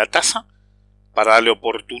tema de la tasa para darle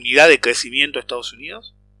oportunidad de crecimiento a Estados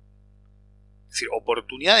Unidos. Es decir,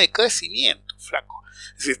 oportunidad de crecimiento, flaco.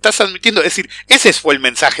 Es decir, estás admitiendo, es decir, ese fue el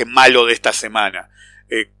mensaje malo de esta semana.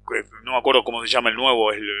 No me acuerdo cómo se llama el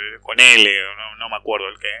nuevo, con L, no me acuerdo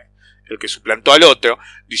el que suplantó al otro,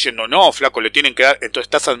 diciendo, no, flaco, le tienen que dar. Entonces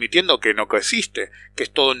estás admitiendo que no creciste, que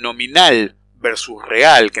es todo nominal versus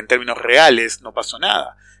real, que en términos reales no pasó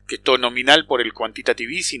nada, que es todo nominal por el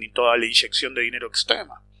quantitative easing y toda la inyección de dinero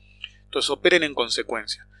extrema. Entonces operen en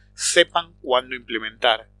consecuencia, sepan cuándo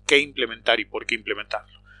implementar, qué implementar y por qué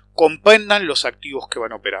implementarlo, comprendan los activos que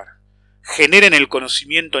van a operar, generen el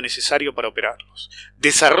conocimiento necesario para operarlos,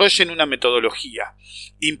 desarrollen una metodología,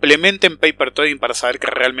 implementen paper trading para saber que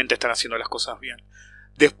realmente están haciendo las cosas bien.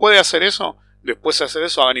 Después de hacer eso,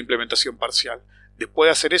 hagan implementación parcial. Después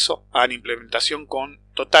de hacer eso, hagan implementación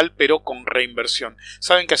total, pero con reinversión.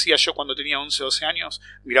 ¿Saben qué hacía yo cuando tenía 11, 12 años?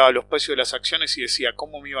 Miraba los precios de las acciones y decía,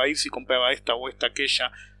 ¿cómo me iba a ir si compraba esta o esta,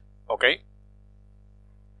 aquella? ¿Ok?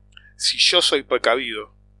 Si yo soy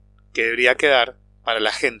precavido, ¿qué debería quedar para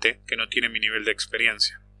la gente que no tiene mi nivel de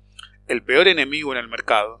experiencia? El peor enemigo en el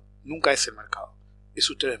mercado nunca es el mercado, es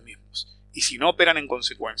ustedes mismos. Y si no operan en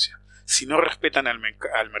consecuencia, si no respetan al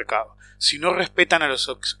mercado, si no respetan a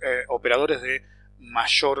los operadores de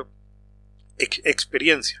mayor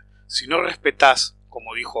experiencia, si no respetás,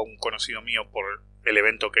 como dijo un conocido mío por el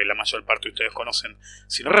evento que la mayor parte de ustedes conocen,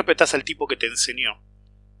 si no respetás al tipo que te enseñó,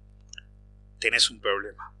 tenés un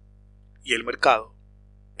problema. Y el mercado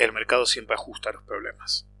siempre ajusta los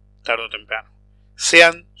problemas, tarde o temprano.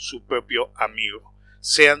 Sean su propio amigo,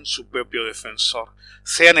 sean su propio defensor,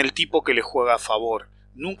 sean el tipo que les juega a favor,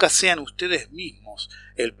 nunca sean ustedes mismos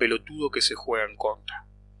el pelotudo que se juega en contra.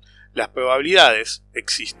 Las probabilidades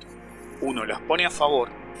existen, uno las pone a favor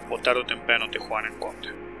o tarde o temprano te juegan en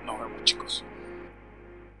contra. Nos vemos, chicos.